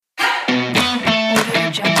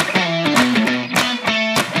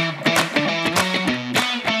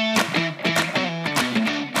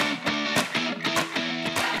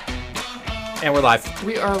live.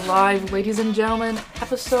 We are live, ladies and gentlemen.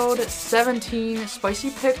 Episode 17, Spicy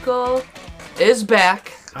Pickle is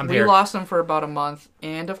back. We here. lost him for about a month.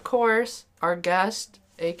 And of course, our guest,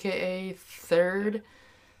 a.k.a. third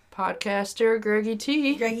podcaster, Greggy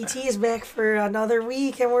T. Greggy T is back for another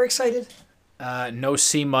week, and we're excited. No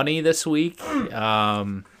C Money this week.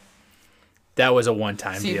 That was a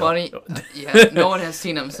one-time See deal. Money. Yeah, no one has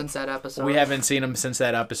seen him since that episode. We haven't seen him since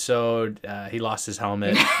that episode. He lost his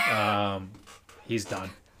helmet. He's done.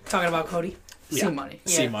 Talking about Cody. See Money.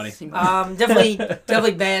 C Money. See Money.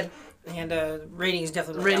 Definitely bad, and ratings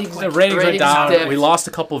definitely went down. The ratings went down. dipped. We lost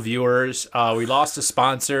a couple viewers. We lost a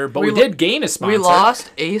sponsor, but we did gain a sponsor. We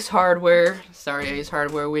lost Ace Hardware. Sorry, Ace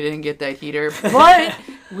Hardware. We didn't get that heater, but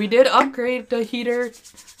we did upgrade the heater.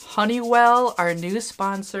 Honeywell, our new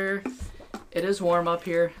sponsor. It is warm up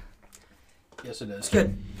here. Yes, it is. It's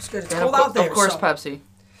good. It's good. It's And cold out there. Of course, so. Pepsi.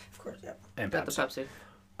 Of course, yeah. And Got the Pepsi.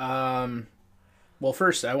 Pepsi. Well,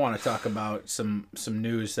 first, I want to talk about some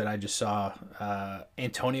news that I just saw.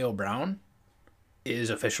 Antonio Brown is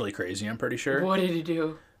officially crazy, I'm pretty sure. What did he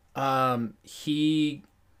do? I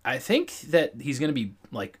think that he's going to be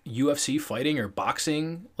like UFC fighting or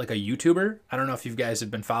boxing, like a YouTuber. I don't know if you guys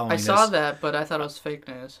have been following I this. saw that, but I thought it was fake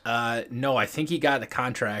news. No, I think he got the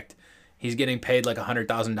contract. He's getting paid like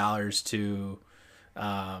 $100,000 to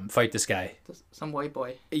fight this guy. Some white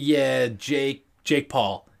boy. Yeah, Jake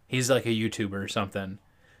Paul. He's like a YouTuber or something.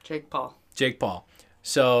 Jake Paul. Jake Paul.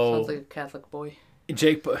 So Sounds like a Catholic boy.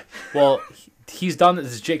 Well, he's done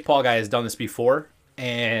this. Jake Paul guy has done this before,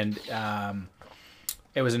 and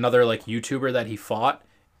it was another like YouTuber that he fought,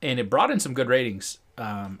 and it brought in some good ratings.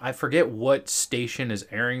 I forget what station is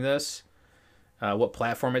airing this, what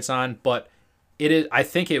platform it's on, but it is. I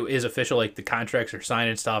think it is official. Like the contracts are signed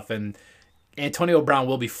and stuff, and Antonio Brown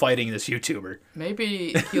will be fighting this YouTuber.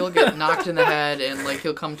 Maybe he'll get knocked in the head and like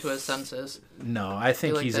he'll come to his senses. No, I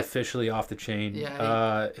think like he's that. officially off the chain.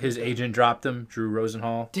 Yeah, His agent dropped him, Drew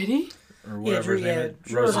Rosenhall, Did he? or whatever his name is.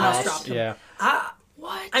 Drew Rosenhaus dropped him. Yeah.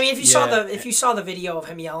 What? I mean, if you saw the video of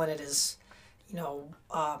him yelling at his,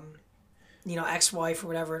 ex-wife or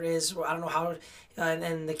whatever it is, I don't know how,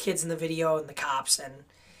 and the kids in the video and the cops and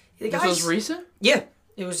the This guys. was recent? Yeah,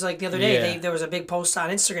 it was like the other day. Yeah. There was a big post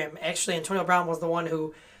on Instagram. Actually, Antonio Brown was the one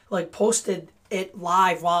who like posted it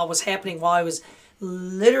live while it was happening, while I was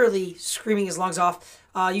literally screaming his lungs off,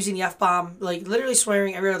 using the F-bomb, like literally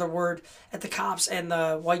swearing every other word at the cops and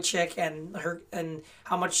the white chick and her and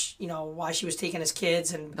how much why she was taking his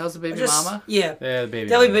kids and That was the baby just- mama? Yeah, Yeah, the baby.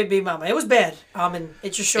 definitely mama. baby mama. It was bad. And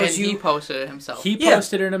it just shows And you. he posted it himself. He Yeah.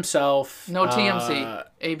 posted it himself. No TMC.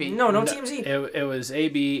 AB. no TMZ. It was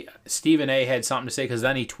AB. Stephen A. had something to say because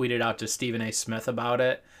then he tweeted out to Stephen A. Smith about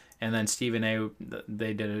it, and then Stephen A.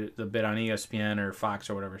 they did a bit on ESPN or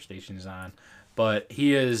Fox or whatever station he's on. But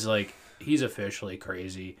he's officially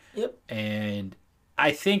crazy. Yep. And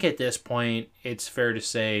I think at this point it's fair to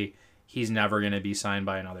say he's never going to be signed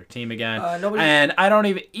by another team again. And I don't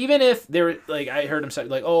even if they were like, I heard him say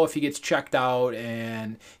like, oh, if he gets checked out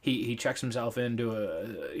and he checks himself into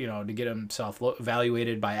to get himself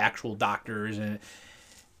evaluated by actual doctors and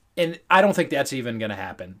I don't think that's even going to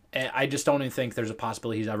happen. I just don't even think there's a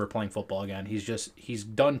possibility he's ever playing football again. He's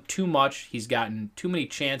done too much. He's gotten too many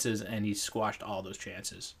chances and he's squashed all those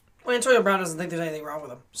chances. Well, Antonio Brown doesn't think there's anything wrong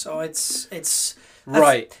with him, so it's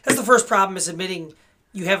Right. That's the first problem, is admitting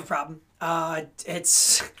you have a problem.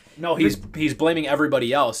 No, he's blaming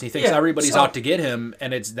everybody else. He thinks everybody's out to get him,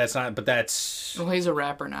 and that's not. But that's Well, he's a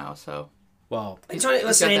rapper now, so. well. Antonio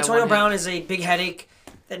got that Antonio one Brown hit. is a big headache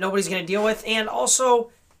that nobody's going to deal with. And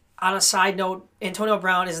also, on a side note, Antonio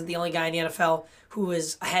Brown isn't the only guy in the NFL who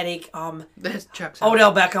is a headache. That checks out.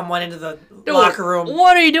 Odell Beckham went into the Dude, locker room.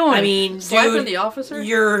 What are you doing? I mean, Slapping dude, the officer?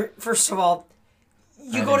 You're first of all,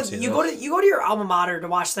 you go didn't see to your alma mater to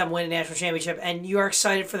watch them win a national championship, and you are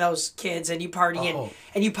excited for those kids, and you party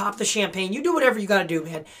and you pop the champagne. You do whatever you got to do,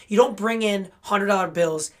 man. You don't bring in $100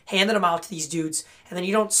 bills, handing them out to these dudes, and then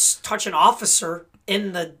you don't touch an officer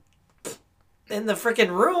in the freaking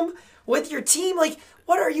room with your team. Like,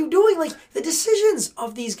 what are you doing? Like, the decisions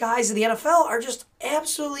of these guys in the NFL are just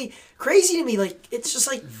absolutely crazy to me. Like, it's just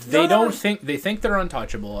like They think they're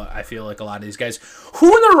untouchable. I feel like a lot of these guys,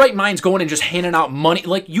 who in their right mind's going and just handing out money?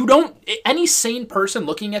 Like, you don't. Any sane person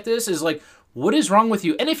looking at this is like, what is wrong with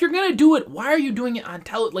you? And if you're gonna do it, why are you doing it on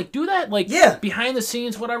Like, do that. Like, behind the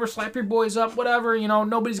scenes, whatever. Slap your boys up, whatever.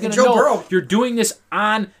 Nobody's gonna know. Burrow. You're doing this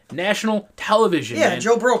on national television. Yeah, man.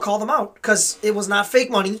 Joe Burrow called them out because it was not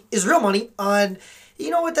fake money, it's real money. And you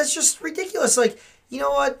know what? That's just ridiculous. Like, you know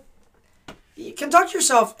what? You conduct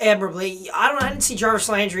yourself admirably. I didn't see Jarvis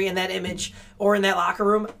Landry in that image or in that locker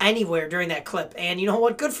room anywhere during that clip. And you know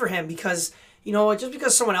what? Good for him, because you know what? Just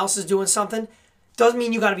because someone else is doing something doesn't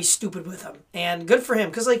mean you got to be stupid with them. And good for him,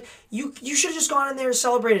 because like you should have just gone in there and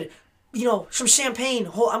celebrated. You know, some champagne.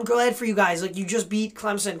 I'm glad for you guys. Like, you just beat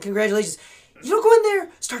Clemson. Congratulations. You don't go in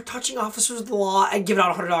there, start touching officers of the law, and giving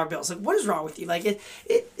out $100 bills. Like, what is wrong with you? Like,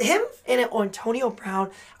 him and Antonio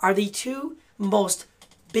Brown are the two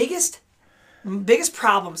biggest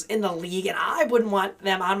problems in the league, and I wouldn't want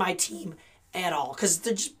them on my team at all because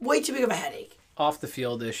they're just way too big of a headache. Off the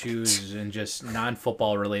field issues and just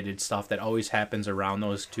non-football related stuff that always happens around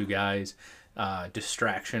those two guys.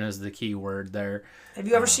 Distraction is the key word there. Have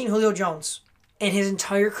you ever seen Julio Jones in his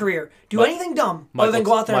entire career do anything dumb other than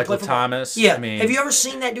go out there and play football? Michael Thomas. Yeah. I mean, have you ever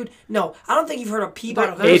seen that dude? No. I don't think you've heard a peep out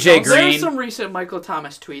of AJ Green. There's some recent Michael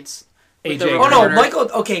Thomas tweets. AJ Oh no,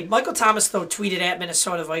 Michael Thomas though tweeted at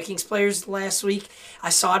Minnesota Vikings players last week. I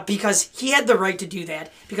saw it because he had the right to do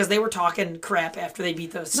that because they were talking crap after they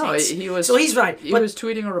beat the Saints. No, he was. So he's right. He was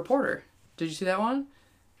tweeting a reporter. Did you see that one?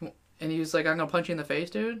 And he was like, "I'm gonna punch you in the face,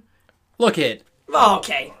 dude." Look it.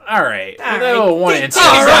 Okay. All right. All that right. was one instance.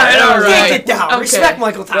 All right. Get it down. Okay. Respect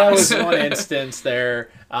Michael Thomas. That was one instance there.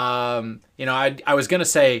 You know, I was gonna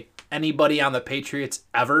say anybody on the Patriots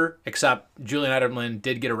ever, except Julian Edelman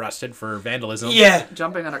did get arrested for vandalism. Yeah.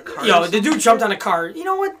 Jumping on a car. Yo, the dude jumped on a car. You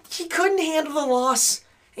know what? He couldn't handle the loss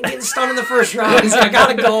and getting stunned in the first round. He's like,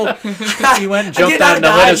 I gotta go. He went and jumped on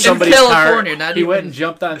the hood of somebody's California, car. not He even went and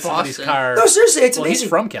jumped on somebody's Boston. car. No, seriously, it's well, amazing. he's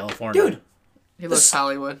from California. Dude. He looks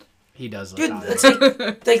Hollywood. He does look Dude, Hollywood.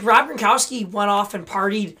 it's like Rob Gronkowski went off and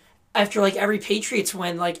partied after like every Patriots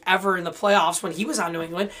win like ever in the playoffs when he was on New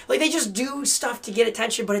England. Like they just do stuff to get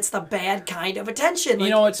attention, but it's the bad kind of attention. Like, You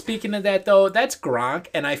know what? Speaking of that, though, that's Gronk,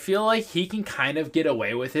 and I feel like he can kind of get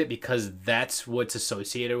away with it because that's what's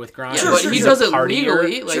associated with Gronk. Yeah, but he He's a does it partier.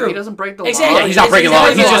 legally. Like True. he doesn't break the Exactly. law. Yeah, he's not breaking law.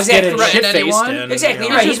 He's just getting threaten shit-faced. anyone. And, Exactly, you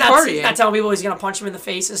know, right. He's He's just not, partying. not telling people he's gonna punch him in the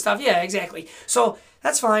face and stuff. Yeah, exactly. So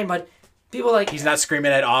that's fine, but people like He's not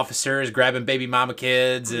screaming at officers, grabbing baby mama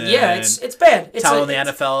kids, and yeah, it's bad. It's telling the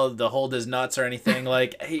it's- NFL to hold his nuts or anything.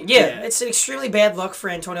 Like, hey, Yeah, it's an extremely bad look for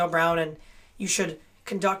Antonio Brown, and you should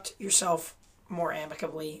conduct yourself more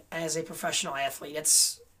amicably as a professional athlete.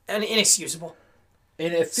 It's inexcusable.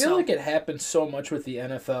 And I feel like it happens so much with the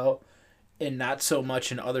NFL and not so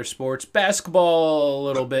much in other sports. Basketball, a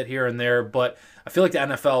little bit here and there, but I feel like the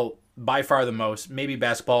NFL by far the most. Maybe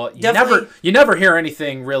basketball. You never hear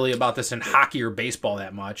anything really about this in hockey or baseball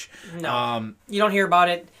that much. No, you don't hear about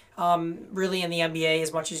it really in the NBA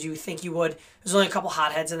as much as you think you would. There's only a couple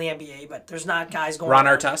hotheads in the NBA, but there's not guys going. Ron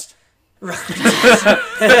Artest.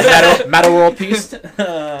 Metal World Peace.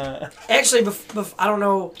 Actually, I don't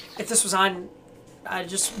know if this was on.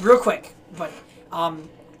 Just real quick, but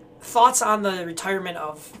thoughts on the retirement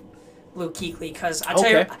of Luke Kuechly? Because I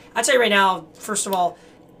tell you right now. First of all,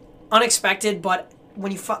 unexpected, but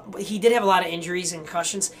when he did have a lot of injuries and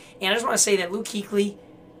concussions, and I just want to say that Luke Kuechly,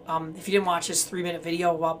 if you didn't watch his 3-minute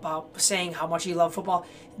video about saying how much he loved football,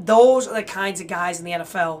 those are the kinds of guys in the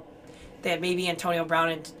NFL that maybe Antonio Brown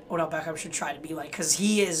and Odell Beckham should try to be like, because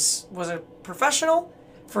he was a professional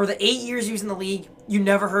for the 8 years he was in the league. You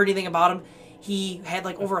never heard anything about him. He had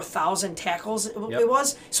like over 1,000 tackles. It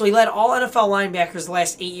was so he led all NFL linebackers the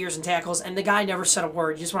last 8 years in tackles, and the guy never said a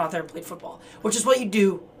word. He just went out there and played football, which is what you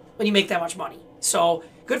do when you make that much money. So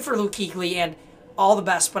good for Luke Kuechly and all the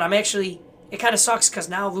best. But it kind of sucks because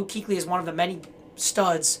now Luke Kuechly is one of the many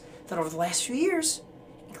studs that over the last few years,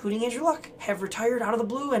 including Andrew Luck, have retired out of the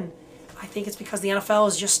blue, and I think it's because the NFL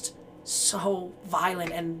is just so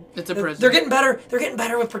violent and it's a prison. They're getting better. They're getting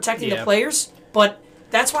better with protecting the players, but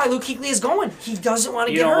that's why Luke Kuechly is going. He doesn't want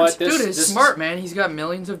to get hurt. Dude is smart, man. He's got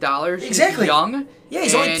millions of dollars. Exactly. He's young. Yeah,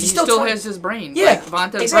 he still has his brain. Yeah,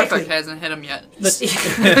 like, Vontaze exactly. Burfict hasn't hit him yet.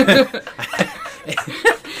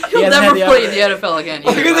 He'll never play in the NFL again.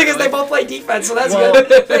 Well, the good thing is they both play defense, so that's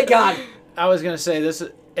good. Thank God. I was gonna say this.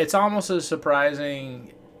 It's almost as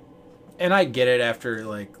surprising, and I get it after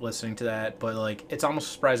like listening to that, but like it's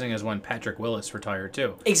almost surprising as when Patrick Willis retired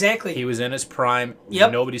too. Exactly. He was in his prime.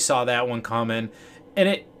 Yep. Nobody saw that one coming,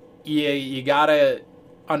 and you gotta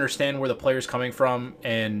understand where the player's coming from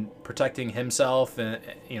and protecting himself and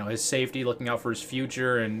his safety, looking out for his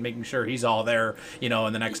future and making sure he's all there in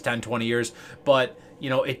the next 10, 20 years. But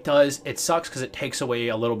it sucks because it takes away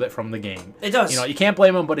a little bit from the game. It does. You can't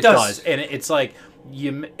blame him, but it does. And it's like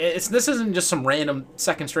this isn't just some random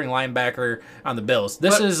second string linebacker on the Bills.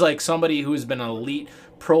 This is like somebody who's been an elite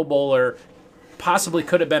Pro Bowler, possibly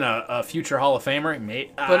could have been a future Hall of Famer.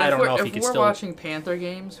 I don't know if he could still. If we're watching Panther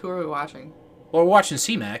games, who are we watching? Well, we're watching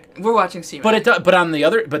C-Mac. We're watching C-Mac. But on the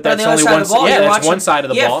other, but that's on the only other one. side of the ball, That's one side of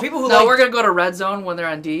the ball. People who no, we're gonna go to red zone when they're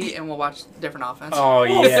on D, and we'll watch different offense. Oh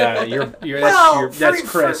yeah, that's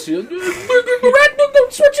Chris.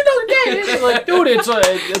 Switch another game. Like, dude,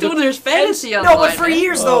 dude, there's fantasy on No, the but line, for man.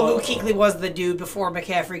 years though, Luke Kuechly was the dude before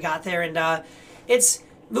McCaffrey got there, and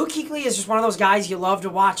Luke Kuechly is just one of those guys you love to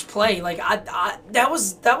watch play. Like that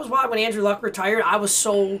was why when Andrew Luck retired, I was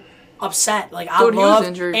so upset. Like I loved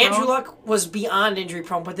Andrew Luck was beyond injury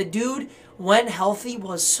prone, but the dude when healthy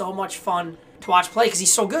was so much fun to watch play because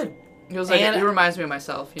he's so good. He was like, he reminds me of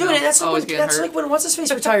myself. Dude, and that's like when what's his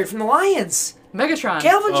face retired from the Lions. Megatron.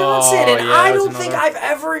 Calvin Johnson, I don't think I've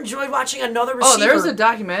ever enjoyed watching another receiver. Oh, there was a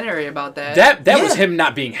documentary about that. That was him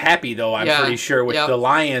not being happy, though, I'm pretty sure, with the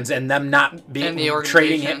Lions and them not being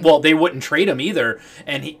trading him. Well, they wouldn't trade him either.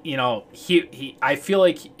 And, he I feel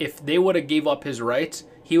like if they would have gave up his rights,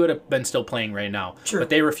 he would have been still playing right now. True. But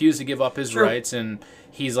they refused to give up his rights, and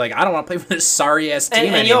he's like, I don't want to play for this sorry-ass team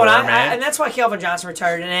and anymore, man. And that's why Calvin Johnson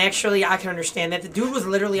retired. And actually, I can understand that. The dude was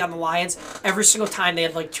literally on the Lions every single time they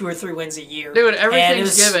had like 2 or 3 wins a year. Dude, every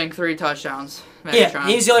Thanksgiving, 3 touchdowns. Megatron. Yeah,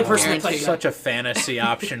 he was the only person that played. Such a fantasy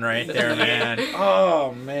option right there, man.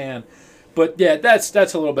 Oh, man. But, yeah, that's a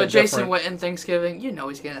little bit different. But Jason Witten, Thanksgiving,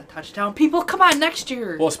 he's getting a touchdown. People, come on, next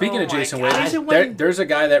year. Well, speaking of Jason Witten, there's a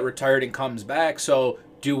guy that retired and comes back. So,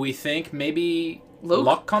 do we think maybe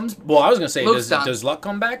Luck comes? Well, I was going to say, does Luck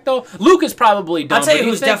come back, though? Luke is probably done. I'll tell you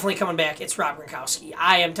who's definitely coming back. It's Rob Gronkowski.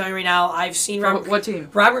 I am telling you right now, I've seen Rob. What team?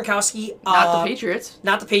 Rob Gronkowski. Not the Patriots.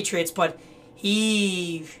 Not the Patriots, but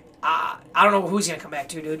he... I don't know who's going to come back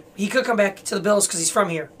to, dude. He could come back to the Bills because he's from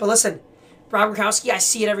here. But listen, Rob Gronkowski, I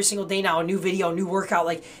see it every single day now. A new video, a new workout.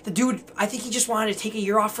 Like, the dude, I think he just wanted to take a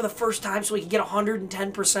year off for the first time so he could get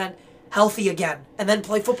 110% healthy again and then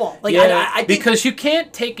play football. Like, yeah, I think because you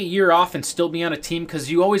can't take a year off and still be on a team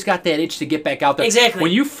because you always got that itch to get back out there. Exactly.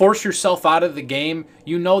 When you force yourself out of the game,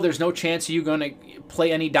 there's no chance you're going to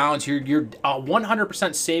play any downs. You're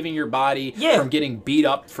 100% saving your body from getting beat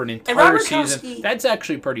up for an entire season. That's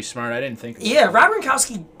actually pretty smart. I didn't think of that. Yeah, Rob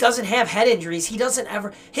Gronkowski doesn't have head injuries. He doesn't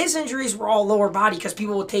ever... His injuries were all lower body because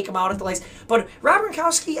people would take him out at the legs. But Rob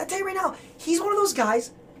Gronkowski, I tell you right now, he's one of those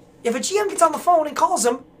guys, if a GM gets on the phone and calls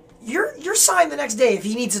him, you're signed the next day if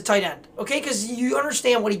he needs a tight end, okay? Because you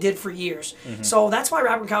understand what he did for years. Mm-hmm. So that's why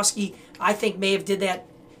Rob Gronkowski, I think, may have did that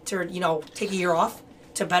to, take a year off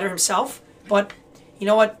to better himself. But you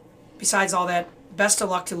know what? Besides all that, best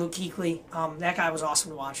of luck to Luke Kuechly. That guy was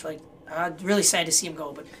awesome to watch. Like, really sad to see him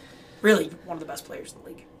go, but really one of the best players in the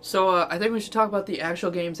league. So I think we should talk about the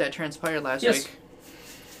actual games that transpired last week.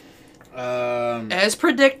 As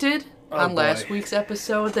predicted on last week's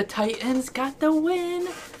episode, the Titans got the win.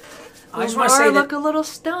 I just want to say that look a little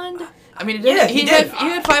stunned. I mean, he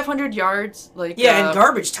had 500 yards. In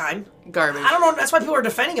garbage time. Garbage. I don't know. That's why people are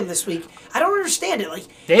defending him this week. I don't understand it. Like,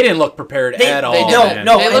 they didn't look prepared at all.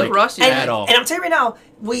 No, they look rusty at all. And I'm telling you right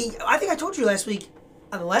now, I think I told you last week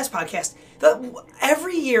on the last podcast that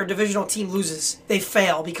every year a divisional team loses, they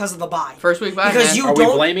fail because of the bye. First week bye. Because Are we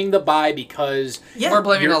blaming the bye because we're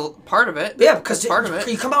blaming a part of it? Yeah, because part of it.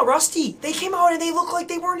 You come out rusty. They came out and they looked like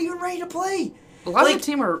they weren't even ready to play. A lot of the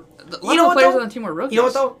team are. A lot of the players on the team were rookies. You know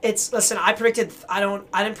what though? Listen. I predicted. I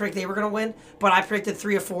didn't predict they were going to win, but I predicted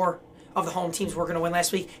 3 or 4 of the home teams were going to win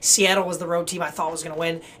last week. Seattle was the road team I thought was going to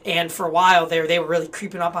win, and for a while they were really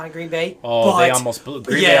creeping up on Green Bay. Oh, Green Bay almost blew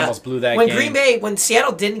that game. When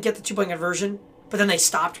Seattle didn't get the 2-point conversion, but then they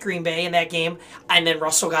stopped Green Bay in that game, and then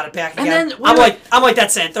Russell got it back again. I'm like,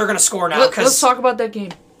 that's it. They're going to score now. Let's talk about that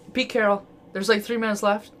game. Pete Carroll. There's like 3 minutes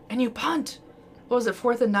left, and you punt. What was it,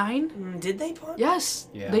 4th and 9? Did they punt? Yes.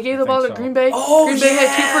 Yeah, they gave the ball to Green Bay. Oh, Green Bay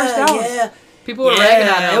had 2 first downs. Yeah. People were ragging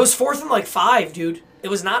on him. It was 4th and 5, dude. It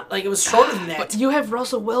was not it was shorter than that. But you have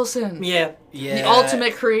Russell Wilson. Yeah. The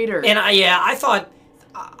ultimate creator. And I thought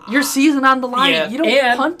your season on the line. Yeah. You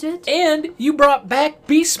don't punt it. And you brought back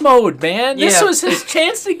beast mode, man. Yeah. This was his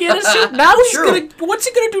chance to get us. Now what's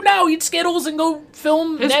he gonna do now? Eat Skittles and go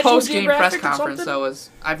film his National post-game press Geographic conference though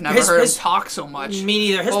was I've never heard him talk so much. Me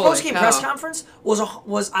neither. His post-game press conference was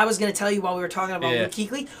I was going to tell you while we were talking about Luke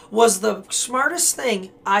Kuechly was the smartest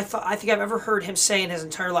thing I think I've ever heard him say in his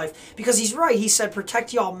entire life, because he's right. He said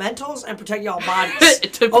protect y'all mentals and protect y'all bodies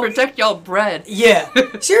to protect y'all bread. Yeah,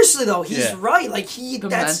 seriously though, he's right. Like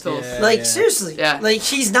mentals. Seriously, like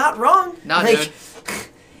he's not wrong. Not like, dude.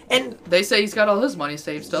 And they say he's got all his money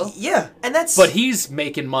saved still. Yeah, and that's... But he's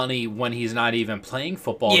making money when he's not even playing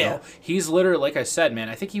football, Yeah. though. He's literally, like I said, man,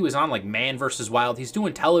 I think he was on, like, Man vs. Wild. He's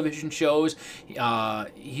doing television shows. He's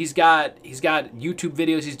got YouTube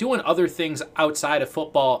videos. He's doing other things outside of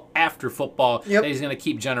football, after football, that he's going to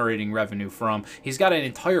keep generating revenue from. He's got an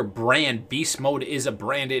entire brand. Beast Mode is a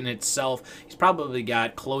brand in itself. He's probably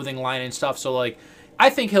got clothing line and stuff. So, like, I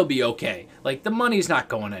think he'll be okay. Like, the money's not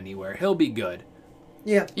going anywhere. He'll be good.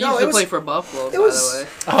 Yeah, he used to play for Buffalo, by the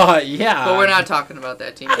way. Yeah. But we're not talking about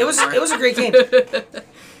that team anymore. It was a great game.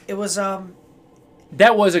 It was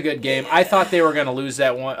That was a good game. I thought they were going to lose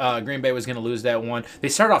that one. Green Bay was going to lose that one. They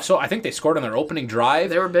started off I think they scored on their opening drive.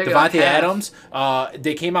 They were big. Devontae Adams.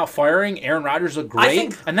 They came out firing. Aaron Rodgers looked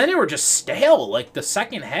great, and then they were just stale like the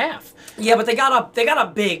second half. Yeah, but they got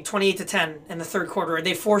up big, 28-10 in the third quarter.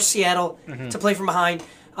 They forced Seattle to play from behind.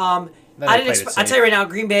 I tell you right now,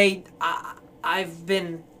 Green Bay. I've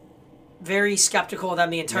been very skeptical of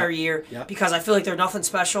them the entire year because I feel like they're nothing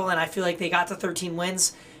special, and I feel like they got to 13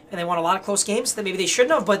 wins and they won a lot of close games that maybe they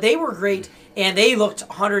shouldn't have, but they were great and they looked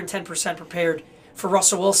 110% prepared for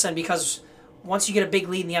Russell Wilson because once you get a big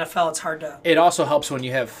lead in the NFL, it's hard to... It also helps when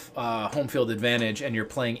you have home field advantage and you're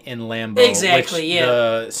playing in Lambeau. Exactly, which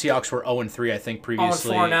the Seahawks were 0-3, I think,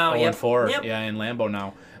 previously. 0-4 now, 0-4, yeah, in Lambeau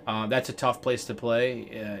now. That's a tough place to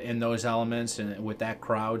play in those elements and with that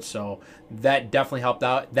crowd. So that definitely helped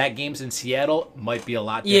out. That game's in Seattle might be a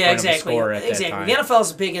lot different of a score at that time. The NFL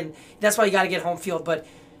is big, and that's why you got to get home field. But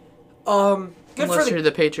unless you're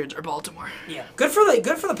the Patriots or Baltimore. Yeah, good for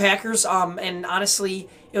the Packers. And honestly,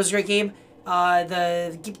 it was a great game.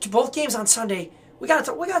 Both games on Sunday. We gotta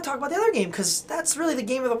talk about the other game because that's really the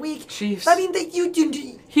game of the week. Chiefs. I mean,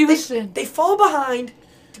 Houston. They fall behind.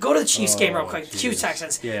 Go to the Chiefs game real quick. Chiefs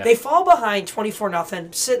Texans. Yeah. They fall behind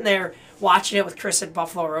 24-0. Sitting there watching it with Chris at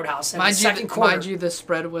Buffalo Roadhouse in the second quarter. Mind you, the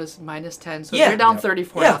spread was -10, so they're down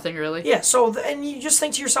 34-0 really. Yeah. So and you just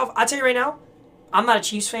think to yourself, I tell you right now, I'm not a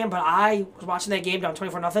Chiefs fan, but I was watching that game down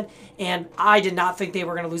 24-0, and I did not think they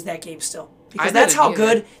were going to lose that game still because that's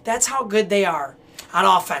how good they are on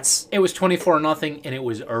offense. It was 24-0, and it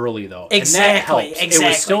was early though. Exactly. And that helps. It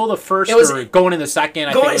was still the first or going in the second.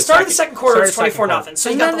 It started the second quarter. It's 24-0.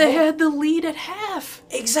 So and then they had the lead at half.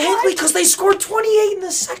 Exactly, because they scored 28 in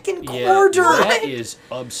the second quarter. That is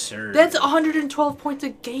absurd. That's 112 points a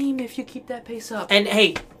game if you keep that pace up. And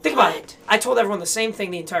hey, think about it. I told everyone the same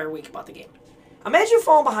thing the entire week about the game. Imagine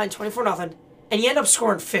falling behind 24-0 and you end up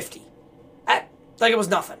scoring 50. Like it was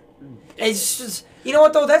nothing. It's just, you know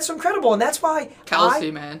what though? That's incredible, and that's why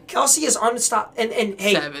Kelce is unstoppable. And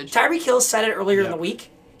hey, Savage. Tyreek Hill said it earlier in the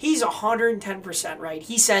week. He's 110% right.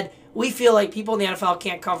 He said we feel like people in the NFL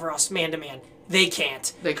can't cover us man to man. They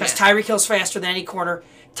can't because Tyreek Hill's faster than any corner.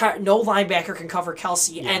 No linebacker can cover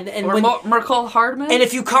Kelce, and or Mecole Hardman. And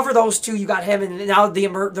if you cover those two, you got him, and now the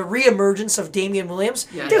reemergence of Damian Williams.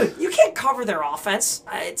 Yeah. Dude, you can't cover their offense.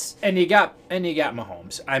 And you got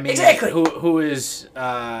Mahomes. I mean, exactly. Who is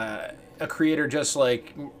a creator just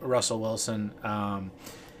like Russell Wilson.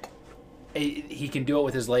 He can do it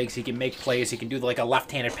with his legs. He can make plays. He can do like a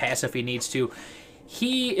left-handed pass if he needs to.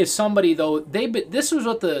 He is somebody, though, this is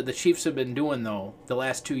what the Chiefs have been doing, though, the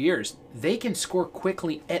last 2 years. They can score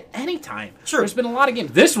quickly at any time. Sure. There's been a lot of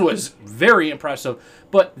games. This was very impressive,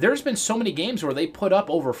 but there's been so many games where they put up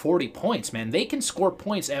over 40 points, man. They can score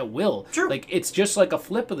points at will. Sure. Like, it's just like a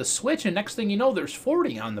flip of the switch, and next thing you know, there's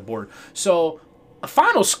 40 on the board. So, a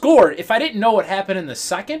final score, if I didn't know what happened in the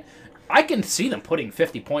second, I can see them putting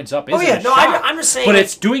 50 points up. I'm just saying. But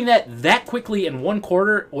it's doing that quickly in one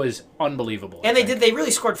quarter was unbelievable. And they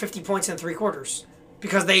really scored 50 points in 3 quarters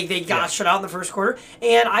because they got shut out in the first quarter.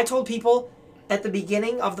 And I told people at the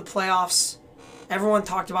beginning of the playoffs, everyone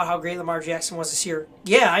talked about how great Lamar Jackson was this year.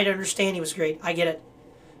 Yeah, I understand he was great. I get it.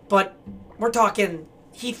 But we're talking,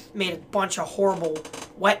 he made a bunch of horrible,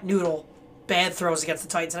 wet noodle, bad throws against the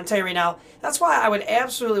Titans. And I'm telling you right now, that's why I would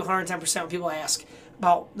absolutely 110% when people ask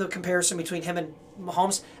about the comparison between him and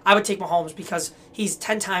Mahomes, I would take Mahomes because he's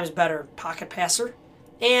 10 times better pocket passer,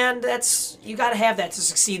 and you got to have that to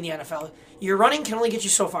succeed in the NFL. Your running can only get you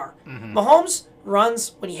so far. Mm-hmm. Mahomes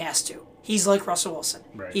runs when he has to. He's like Russell Wilson.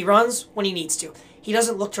 Right. He runs when he needs to. He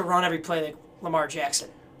doesn't look to run every play like Lamar Jackson.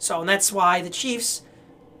 And that's why the Chiefs...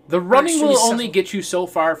 The running will only get you so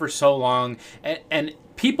far for so long, and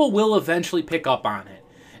people will eventually pick up on it.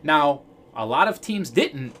 Now, a lot of teams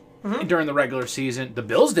didn't. Mm-hmm. During the regular season. The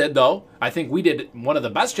Bills did, though. I think we did one of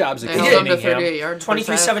the best jobs of containing him. 38 yards.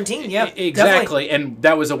 23-17, yeah. Exactly, definitely. And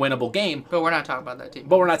that was a winnable game. But we're not talking about that team.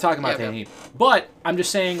 Team. But I'm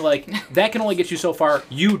just saying, like, that can only get you so far.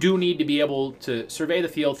 You do need to be able to survey the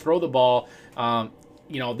field, throw the ball.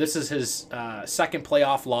 this is his second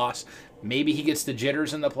playoff loss. Maybe he gets the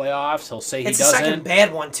jitters in the playoffs. He'll say he doesn't. It's the second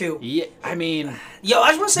bad one, too. Yeah, I mean... I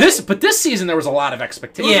just want to say... But this season, there was a lot of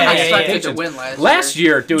expectations. Yeah. To win last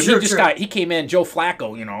year, dude, he came in, Joe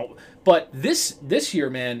Flacco, But this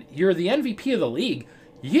year, man, you're the MVP of the league.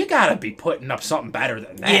 You got to be putting up something better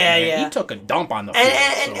than that. Yeah. He took a dump on the field.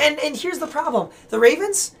 And here's the problem. The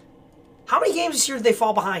Ravens, how many games this year did they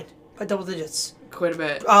fall behind by double digits? Quite a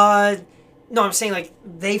bit. No, I'm saying,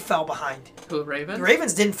 they fell behind. Who, Ravens? The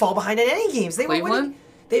Ravens didn't fall behind in any games. They Cleveland?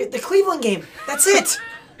 were winning. The Cleveland game. That's it.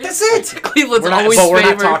 That's it. Cleveland's always favored. We're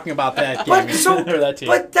not talking about that game or that team.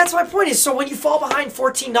 But that's my point is, so when you fall behind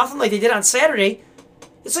 14-0 like they did on Saturday,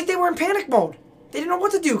 it's like they were in panic mode. They didn't know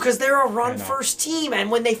what to do because they're a run-first team.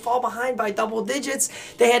 And when they fall behind by double digits,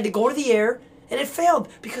 they had to go to the air, and it failed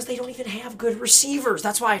because they don't even have good receivers.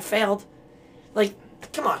 That's why it failed.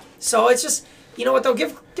 Come on. So it's just, you know what, though?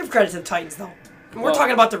 Give credit to the Titans, though. We're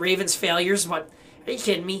talking about the Ravens' failures, but are you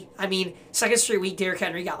kidding me? I mean, second straight week, Derrick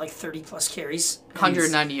Henry got 30-plus carries.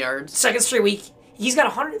 190 yards. Second straight week, he's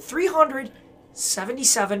got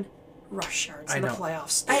 377 rush yards in the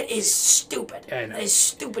playoffs. That is stupid. That is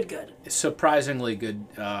stupid good. Surprisingly good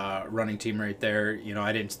running team right there.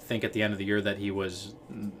 I didn't think at the end of the year that he was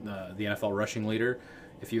the NFL rushing leader.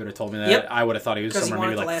 If you would have told me that, I would have thought he was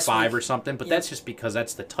somewhere maybe 5 or something. But that's just because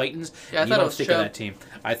that's the Titans. Yeah, I thought it was Chubb. Of that team.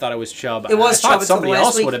 I thought it was Chubb. It was I Chubb. thought somebody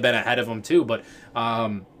else would have been ahead of him too. But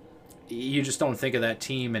you just don't think of that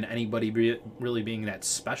team and anybody really being that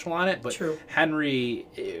special on it. But True. Henry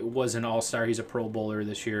was an all-star. He's a Pro Bowler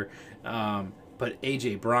this year. But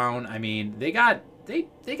A.J. Brown, I mean, they got and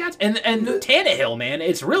Tannehill, man,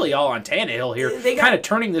 it's really all on Tannehill here, kind of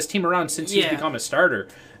turning this team around since he's become a starter.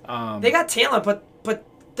 They got talent, but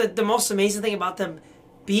the most amazing thing about them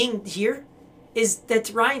being here is that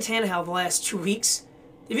Ryan Tannehill the last 2 weeks,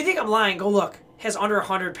 if you think I'm lying, go look, has under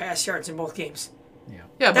 100 pass yards in both games.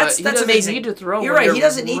 Yeah, that's amazing. Need to throw. You're right. He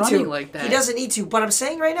doesn't need to. Like that. He doesn't need to. But I'm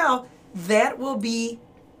saying right now that will be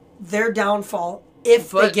their downfall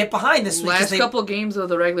if they get behind this week. Last couple games of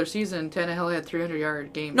the regular season, Tannehill had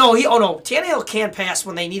 300-yard games. No, Tannehill can pass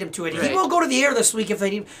when they need him to. Right. He will go to the air this week if they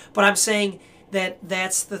need. But I'm saying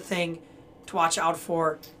that's the thing to watch out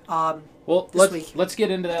for. Let's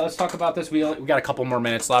get into that. Let's talk about this. We got a couple more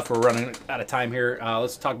minutes left. We're running out of time here.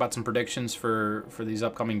 Let's talk about some predictions for these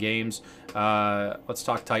upcoming games. Let's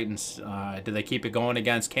talk Titans. Do they keep it going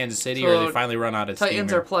against Kansas City, or do they finally run out of steam?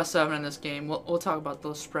 Titans are +7 in this game. We'll talk about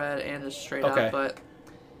the spread and just straight up. But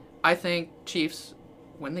I think Chiefs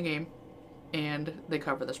win the game, and they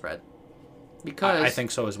cover the spread. Because I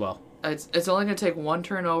think so as well. It's only going to take one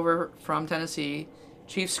turnover from Tennessee.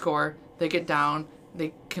 Chiefs score. They get down.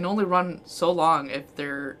 They can only run so long if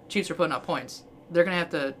their Chiefs are putting up points. They're going to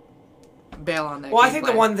have to bail on that. Well, I think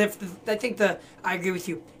I agree with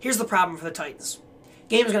you. Here's the problem for the Titans.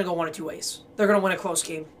 Game is going to go one of two ways. They're going to win a close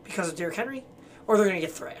game because of Derrick Henry, or they're going to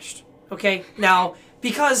get thrashed. Okay? Now,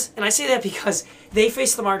 and I say that because they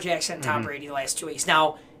faced Lamar Jackson and Tom Brady the last 2 weeks.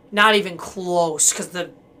 Now, not even close because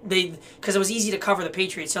it was easy to cover the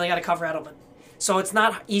Patriots. They only got to cover Edelman. So it's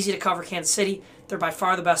not easy to cover Kansas City. They're by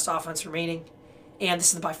far the best offense remaining. And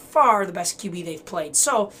this is by far the best QB they've played.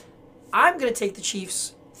 So I'm going to take the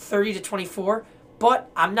Chiefs 30-24,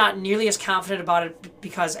 but I'm not nearly as confident about it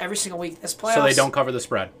because every single week this playoffs. So they don't cover the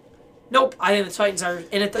spread? Nope. I think the Titans are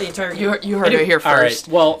in it the entire game. You heard it here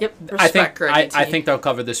first. All right. Well, I think they'll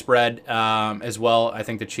cover the spread as well. I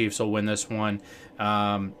think the Chiefs will win this one.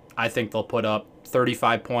 I think they'll put up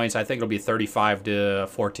 35 points. I think it'll be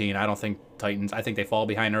 35-14. I don't think Titans. I think they fall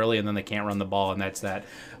behind early and then they can't run the ball, and that's that.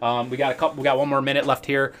 We got 1 more minute left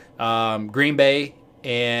here. Green Bay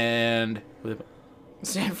and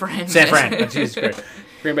San Fran. Jesus Christ.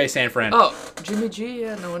 Green Bay, San Fran. Oh, Jimmy G.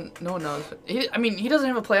 Yeah, no one knows. He doesn't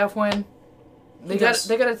have a playoff win. They got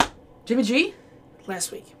a Jimmy G.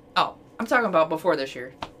 Last week. Oh, I'm talking about before this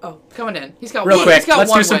year. Oh, coming in. He's got real quick.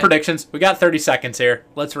 Let's do some win. Predictions. We got 30 seconds here.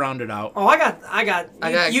 Let's round it out. Oh, I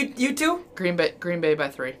got you two. Green Bay by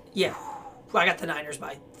 3. Yeah, I got the Niners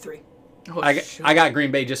by 3. Oh, I got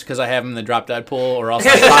Green Bay just because I have them in the drop dead pool, or else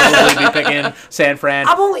I'd probably be picking San Fran.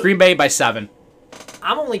 Green Bay by 7.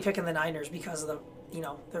 I'm only picking the Niners because of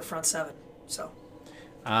their front 7. So.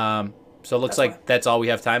 So it looks like that's all we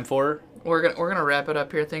have time for. We're gonna wrap it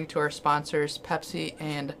up here. Thank you to our sponsors, Pepsi,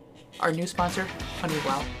 and our new sponsor,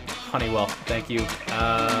 Honeywell. Thank you.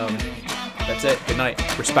 That's it. Good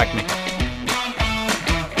night. Respect me.